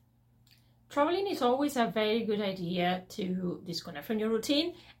Traveling is always a very good idea to disconnect from your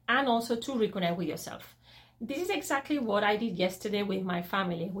routine and also to reconnect with yourself. This is exactly what I did yesterday with my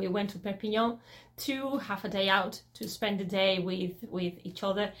family. We went to Perpignan to have a day out, to spend the day with each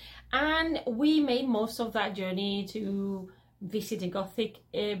other, and we made most of that journey to visit the Gothic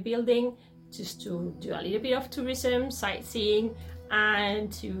building, just to do a little bit of tourism, sightseeing,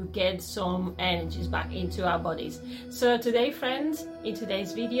 and to get some energies back into our bodies. So today, friends, in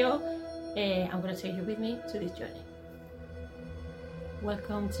today's video, I'm going to take you with me to this journey.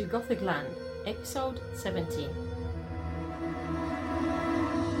 Welcome to Gothic Land, episode 17.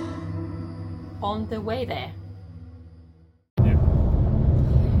 On the way there.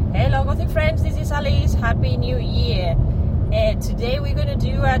 Hello Gothic friends, this is Alice. Happy New Year. Today we're going to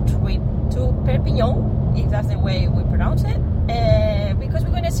do a trip to Perpignan, if that's the way we pronounce it, because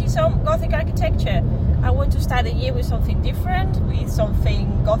we're going to see some Gothic architecture. I want to start the year with something different, with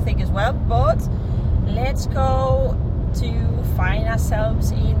something Gothic as well, but let's go to find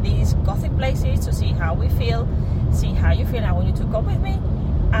ourselves in these Gothic places to see how we feel, see how you feel. I want you to come with me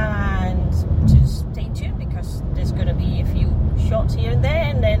and just stay tuned because there's going to be a few shots here and there,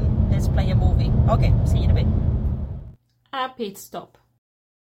 and then let's play a movie. Okay, see you in a bit. A pit stop.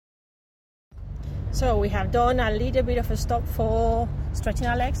 So we have done a little bit of a stop for stretching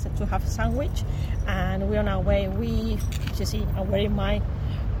our legs to have a sandwich, and we're on our way. You see, I'm wearing my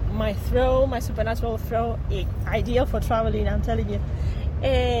throw, my supernatural throw, ideal for traveling, I'm telling you.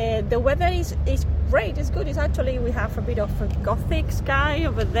 The weather is great, it's good. It's actually, we have a bit of a Gothic sky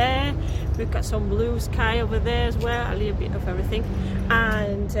over there, we've got some blue sky over there as well, a little bit of everything,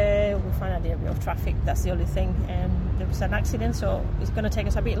 and we find a little bit of traffic, that's the only thing. There was an accident, so it's going to take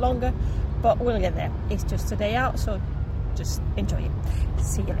us a bit longer, but we'll get there. It's just a day out, so just enjoy it.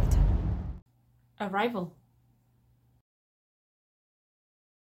 See you later. Arrival.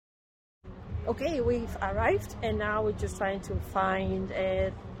 Okay, we've arrived, and now we're just trying to find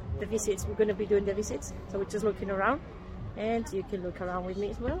the visits. We're going to be doing the visits, so we're just looking around, and you can look around with me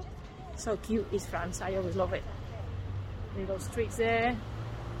as well. So cute is France, I always love it. Little streets there,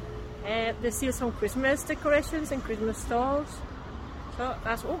 and there's still some Christmas decorations and Christmas stalls. So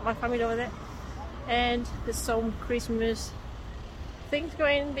that's my family over there, and there's some Christmas things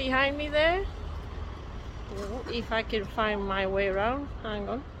going behind me there. If I can find my way around, hang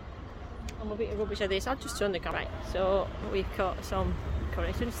on. I'm a bit rubbish at this. I'll just turn the camera. Right, so we've got some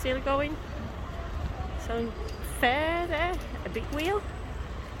decorations still going. Some fair there, a big wheel.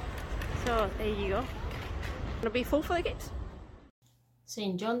 So there you go. Gonna be full for the kids.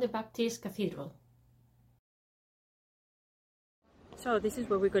 St. John the Baptist Cathedral. So this is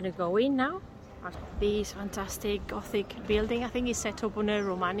where we're going to go in now. This fantastic Gothic building. I think it's set up on a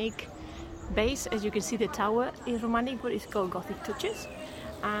Romanic base. As you can see, the tower is Romanic, but it's got Gothic touches.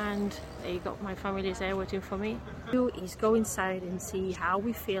 And there you go, my family is there waiting for me. Is go inside and see how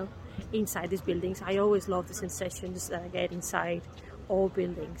we feel inside these buildings. I always love the sensations that I get inside all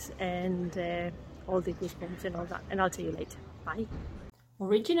buildings, and all the goosebumps and all that. And I'll tell you later. Bye.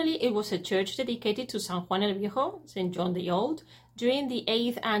 Originally, it was a church dedicated to San Juan el Viejo, St. John the Old, during the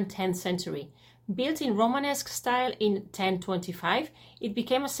 8th and 10th century. Built in Romanesque style in 1025, it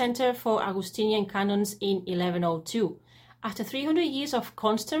became a center for Augustinian canons in 1102. After 300 years of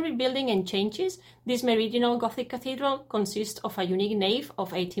constant rebuilding and changes, this meridional Gothic cathedral consists of a unique nave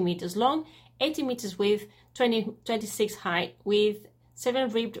of 80 meters long, 80 meters width, 26 high, with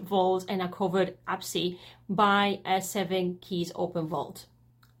 7 ribbed vaults and a covered apse by a 7 keys open vault.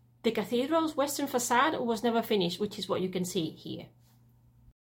 The cathedral's western facade was never finished, which is what you can see here.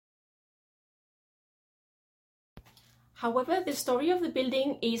 However, the story of the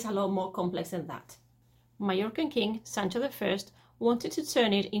building is a lot more complex than that. Majorcan king Sancho I wanted to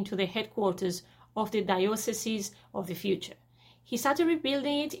turn it into the headquarters of the diocese of the future. He started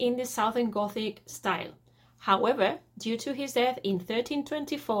rebuilding it in the Southern Gothic style. However, due to his death in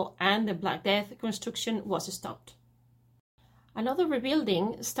 1324 and the Black Death, construction was stopped. Another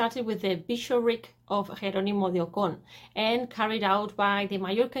rebuilding started with the bishopric of Jerónimo de Ocón and carried out by the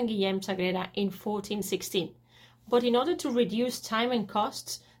Majorcan Guillem Sagrera in 1416. But in order to reduce time and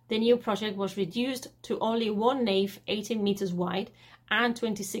costs, the new project was reduced to only one nave 18 meters wide and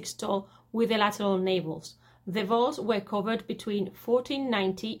 26 tall with the lateral navels. The vaults were covered between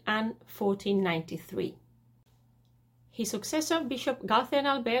 1490 and 1493. His successor, Bishop Galthen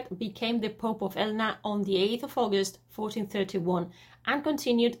Albert, became the Pope of Elna on the 8th of August 1431 and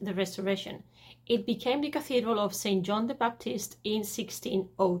continued the restoration. It became the Cathedral of St. John the Baptist in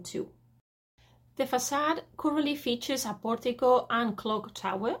 1602. The facade currently features a portico and clock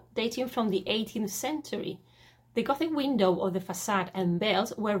tower dating from the 18th century. The Gothic window of the facade and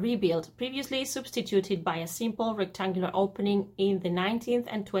bells were rebuilt, previously substituted by a simple rectangular opening in the 19th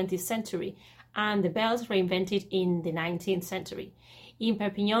and 20th century, and the bells reinvented in the 19th century. In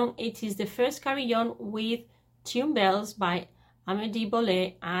Perpignan, it is the first carillon with tuned bells by Amédée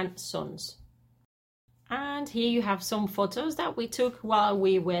Bollé and Sons. And here you have some photos that we took while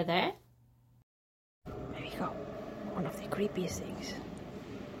we were there. There we go. One of the creepiest things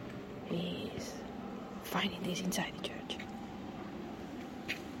is finding this inside the church.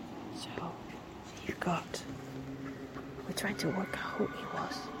 So we're trying to work out who he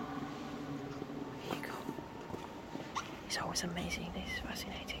was. Here you go. It's always amazing, this is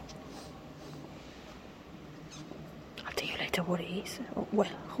fascinating. I'll tell you later what he is, or, well,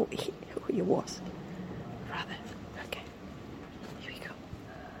 who he was, rather. Okay, here we go,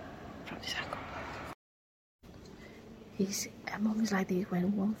 from this angle. It's moments like this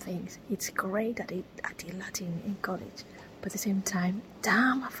when one thinks it's great that I did Latin in college, but at the same time,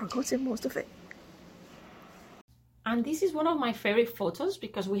 damn, I've forgotten most of it. And this is one of my favorite photos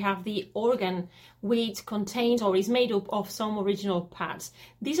because we have the organ which contains or is made up of some original parts.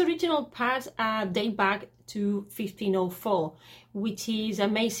 These original parts date back to 1504, which is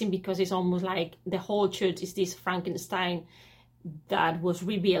amazing because it's almost like the whole church is this Frankenstein that was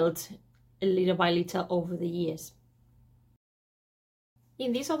rebuilt little by little over the years.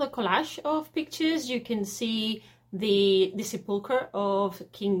 In this other collage of pictures, you can see the sepulchre of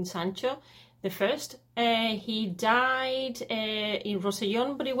King Sancho I. He died in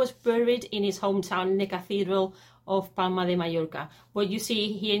Rosellón, but he was buried in his hometown in the Cathedral of Palma de Mallorca. What you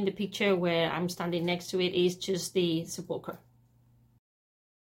see here in the picture where I'm standing next to it is just the sepulchre.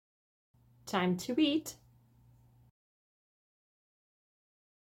 Time to eat.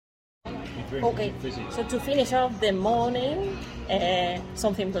 Okay, so to finish off the morning,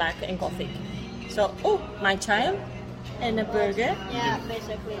 something black and Gothic. So, my child and a burger. Yeah,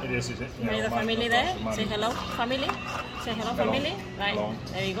 basically. It is it? Yeah, the family there. Say hello, family. Say hello, family. Right, hello.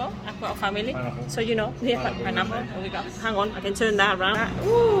 There you go. I've got a family. Pineapple. So you know, yeah, pineapple. There we go. Hang on, I can turn that around.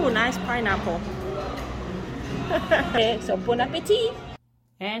 Ooh, nice pineapple. Okay, so bon appetit.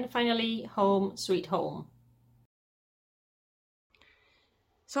 And finally, home sweet home.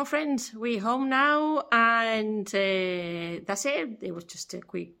 So friends, we're home now, and that's it. It was just a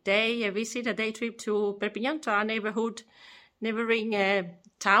quick day, a visit, a day trip to Perpignan, to our neighbouring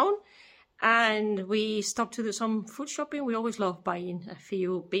town. And we stopped to do some food shopping. We always love buying a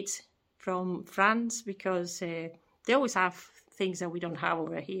few bits from France because they always have things that we don't have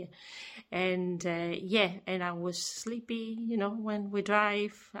over here. And and I was sleepy, you know, when we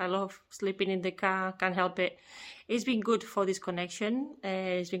drive. I love sleeping in the car, can't help it. It's been good for this connection.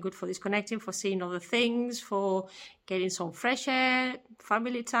 It's been good for disconnecting, for seeing other things, for getting some fresh air,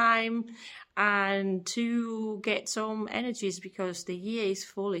 family time, and to get some energies because the year is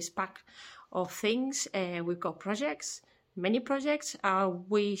full, it's packed of things. We've got projects, many projects. I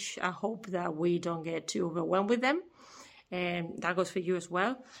hope that we don't get too overwhelmed with them. That goes for you as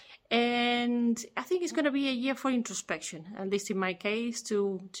well. And I think it's going to be a year for introspection, at least in my case,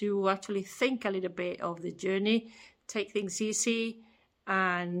 to actually think a little bit of the journey, take things easy,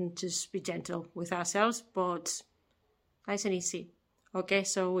 and just be gentle with ourselves, but nice and easy. Okay,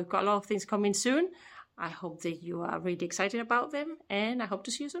 so we've got a lot of things coming soon. I hope that you are really excited about them, and I hope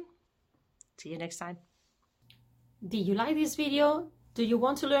to see you soon. See you next time. Did you like this video? Do you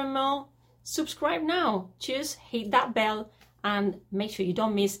want to learn more? Subscribe now. Just hit that bell and make sure you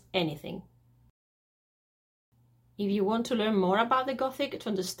don't miss anything. If you want to learn more about the Gothic, to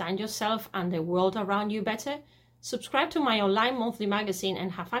understand yourself and the world around you better, subscribe to my online monthly magazine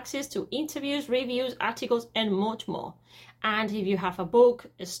and have access to interviews, reviews, articles, and much more. And if you have a book,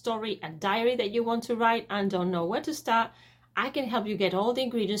 a story, a diary that you want to write and don't know where to start, I can help you get all the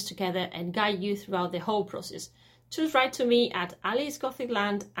ingredients together and guide you throughout the whole process. Just write to me at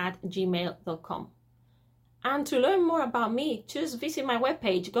alicegothicland@gmail.com. And to learn more about me, just visit my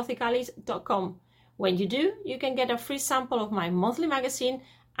webpage, gothicalice.com. When you do, you can get a free sample of my monthly magazine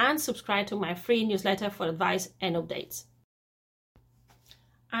and subscribe to my free newsletter for advice and updates.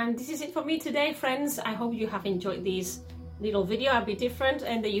 And this is it for me today, friends. I hope you have enjoyed this little video, a bit different,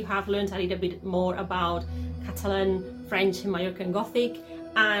 and that you have learned a little bit more about Catalan, French, and Mallorcan Gothic,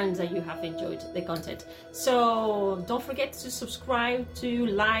 and that you have enjoyed the content. So don't forget to subscribe, to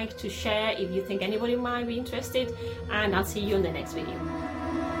like, to share if you think anybody might be interested, and I'll see you in the next video.